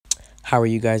How are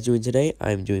you guys doing today?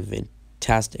 I'm doing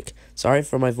fantastic. Sorry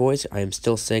for my voice. I am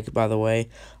still sick, by the way.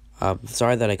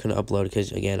 Sorry that I couldn't upload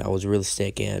because, again, I was really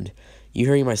sick, and you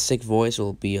hearing my sick voice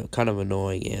will be kind of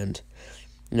annoying. And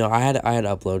I had to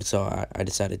upload, so I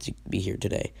decided to be here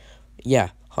today.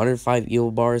 Yeah, 105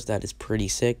 eel bars. That is pretty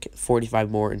sick.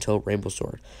 45 more until Rainbow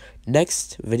Sword.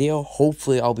 Next video,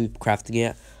 hopefully I'll be crafting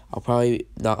it. I'll probably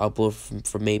not upload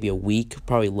for maybe a week,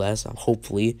 probably less,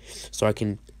 hopefully, so I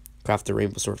can craft the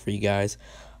Rainbow Sword for you guys.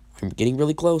 I'm getting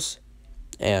really close.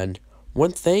 And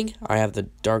one thing, I have the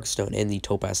Dark Stone and the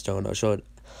Topaz Stone. I'm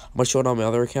gonna show it on my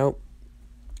other account.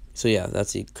 So yeah,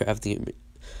 that's the crafting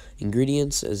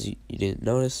ingredients, as you didn't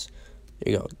notice.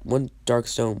 There you go. One Dark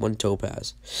Stone, one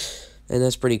Topaz. And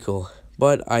that's pretty cool.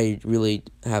 But I really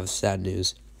have sad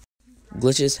news.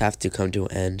 Glitches have to come to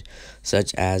an end,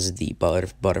 such as the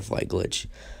butterfly glitch.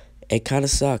 It kind of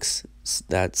sucks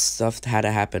that stuff had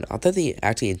to happen. I thought they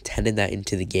actually intended that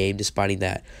into the game, despite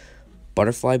that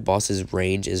butterfly boss's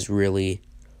range is really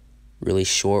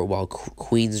short, while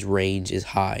Queen's range is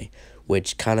high,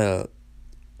 which kind of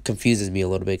confuses me a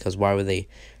little bit, because why would they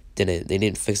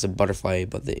didn't fix the butterfly,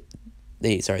 but they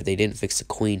didn't fix the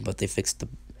Queen, but they fixed the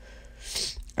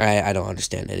I don't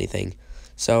understand anything.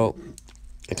 So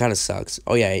it kind of sucks.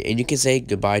 Oh yeah, and you can say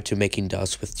goodbye to making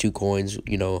dust with 2 coins,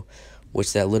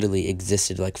 which that literally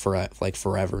existed like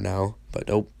forever now. But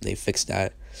nope, they fixed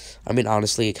that. I mean,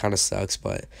 honestly, it kind of sucks,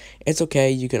 but it's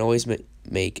okay. You can always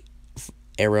make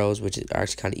arrows, which is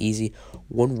actually kind of easy.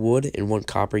 1 wood and 1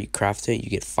 copper, you craft it, you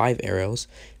get 5 arrows.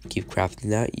 Keep crafting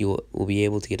that, you will be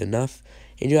able to get enough,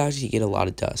 and you'll actually get a lot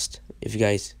of dust. If you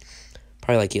guys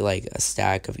probably get like a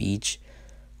stack of each,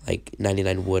 like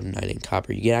 99 wood and 99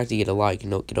 copper, you can actually get a lot. You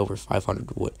can get over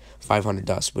 500 wood, 500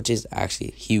 dust, which is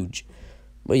actually huge.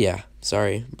 But yeah,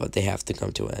 sorry, but they have to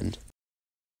come to an end.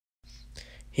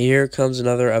 Here comes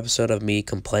another episode of me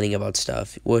complaining about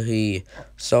stuff.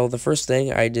 So the first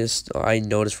thing I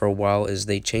noticed for a while is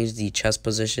they changed the chest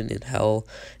position in Hell.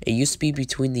 It used to be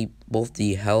between both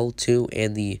the Hell 2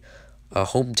 and the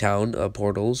hometown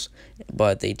portals,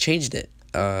 but they changed it.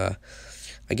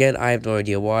 Again, I have no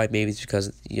idea why. Maybe it's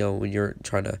because, when you're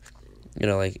trying to,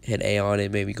 like hit A on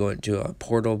it, maybe go into a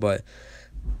portal, but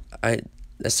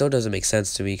that still doesn't make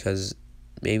sense to me, because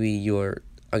maybe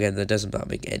again, that does not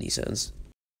make any sense.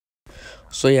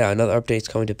 So yeah, another update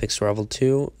coming to Pixel Rival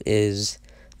 2 is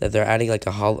that they're adding like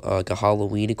a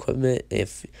Halloween equipment.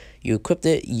 If you equip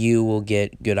it, you will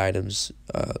get good items,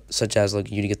 such as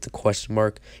like you get the question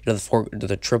mark,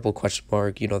 the triple question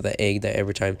mark, the egg that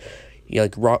every time you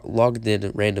logged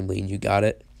in randomly and you got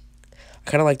it. I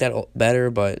kind of like that better,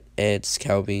 but it's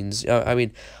cow beans. I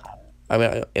mean,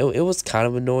 it was kind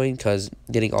of annoying, because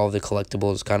getting all the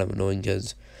collectibles is kind of annoying,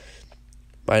 because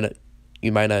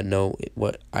you might not know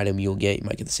what item you'll get. You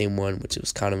might get the same one, which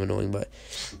was kind of annoying. But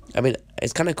I mean,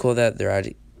 it's kind of cool that they're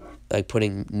adding, like,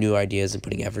 putting new ideas and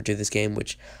putting effort to this game,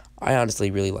 which I honestly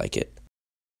really like it.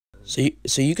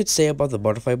 So you could say about the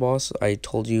butterfly boss. I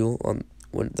told you on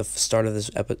the start of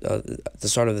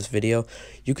this video,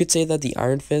 you could say that the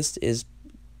Iron Fist is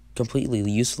completely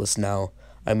useless now.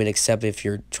 I mean, except if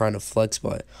you're trying to flex,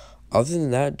 but other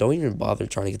than that, don't even bother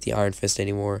trying to get the Iron Fist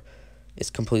anymore. It's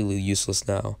completely useless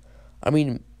now. I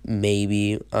mean,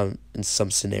 maybe in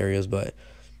some scenarios, but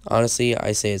honestly,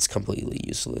 I say it's completely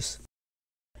useless.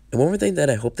 And one more thing that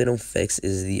I hope they don't fix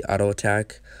is the auto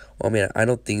attack. Well, I mean, I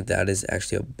don't think that is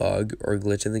actually a bug or a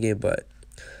glitch in the game, but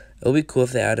it would be cool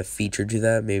if they add a feature to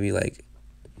that. Maybe like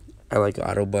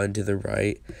auto button to the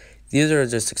right. These are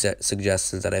just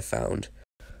suggestions that I found.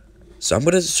 So I'm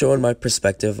going to show in my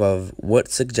perspective of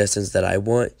what suggestions that I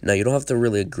want. Now, you don't have to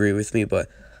really agree with me, but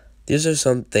these are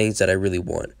some things that I really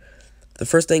want. The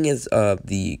first thing is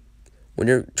when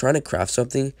you're trying to craft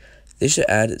something, they should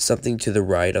add something to the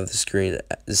right of the screen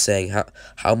saying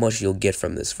how much you'll get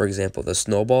from this. For example, the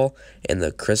snowball and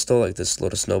the crystal, like this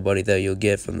little snow bunny that you'll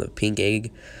get from the pink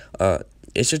egg,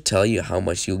 it should tell you how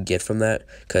much you'll get from that.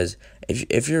 Because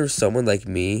if you're someone like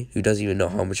me who doesn't even know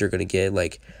how much you're going to get,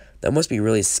 like, that must be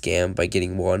really scammed by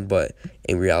getting 1, but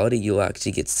in reality, you'll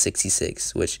actually get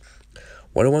 66, which...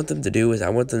 What I want them to do is I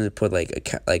want them to put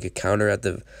like a counter at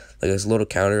this little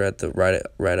counter at the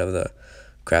right of the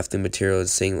crafting material, and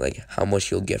saying like how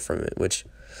much you'll get from it, which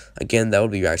again, that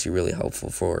would be actually really helpful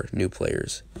for new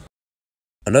players.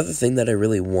 Another thing that I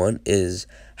really want is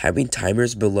having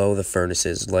timers below the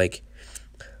furnaces, like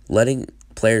letting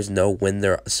players know when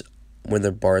their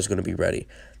bar is going to be ready.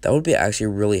 That would be actually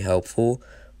really helpful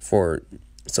for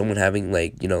someone having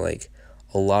like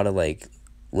a lot of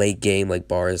late game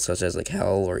bars, such as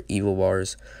Hell or Evil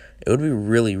bars. It would be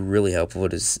really helpful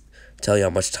to tell you how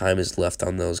much time is left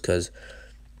on those, because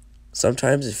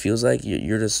sometimes it feels like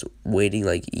you're just waiting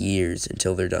like years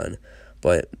until they're done.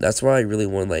 But that's why I really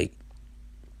want like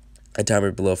a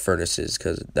timer below furnaces,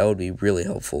 because that would be really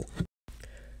helpful.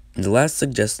 And the last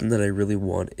suggestion that I really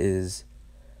want is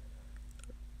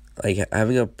like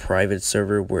having a private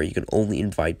server where you can only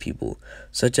invite people,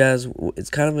 such as it's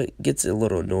kind of it gets a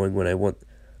little annoying when I want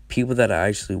people that I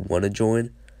actually want to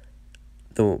join,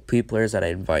 the players that I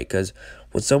invite, because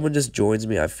when someone just joins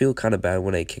me, I feel kind of bad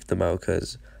when I kick them out,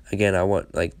 because again, I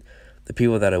want like the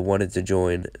people that I wanted to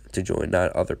join,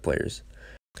 not other players.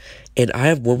 And I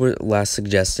have one more last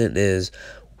suggestion is,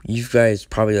 you guys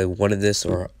probably like wanted this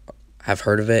or have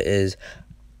heard of it, is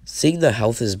seeing the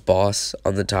health as boss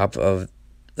on the top of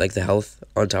like the health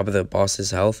on top of the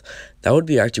boss's health. That would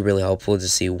be actually really helpful to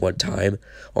see what time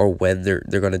or when they're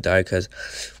gonna die, because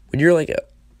when you're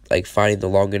like fighting the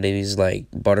long enemies like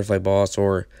butterfly boss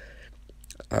or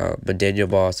Medenya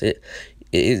boss,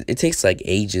 it takes like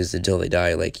ages until they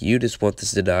die. Like, you just want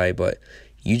this to die, but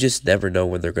you just never know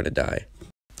when they're gonna die.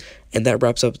 And that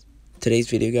wraps up today's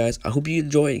video, guys. I hope you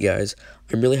enjoyed it, guys.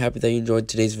 I'm really happy that you enjoyed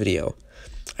today's video.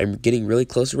 I'm getting really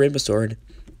close to Rainbow Sword.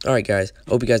 Alright, guys.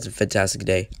 Hope you guys have a fantastic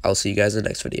day. I'll see you guys in the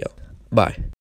next video. Bye.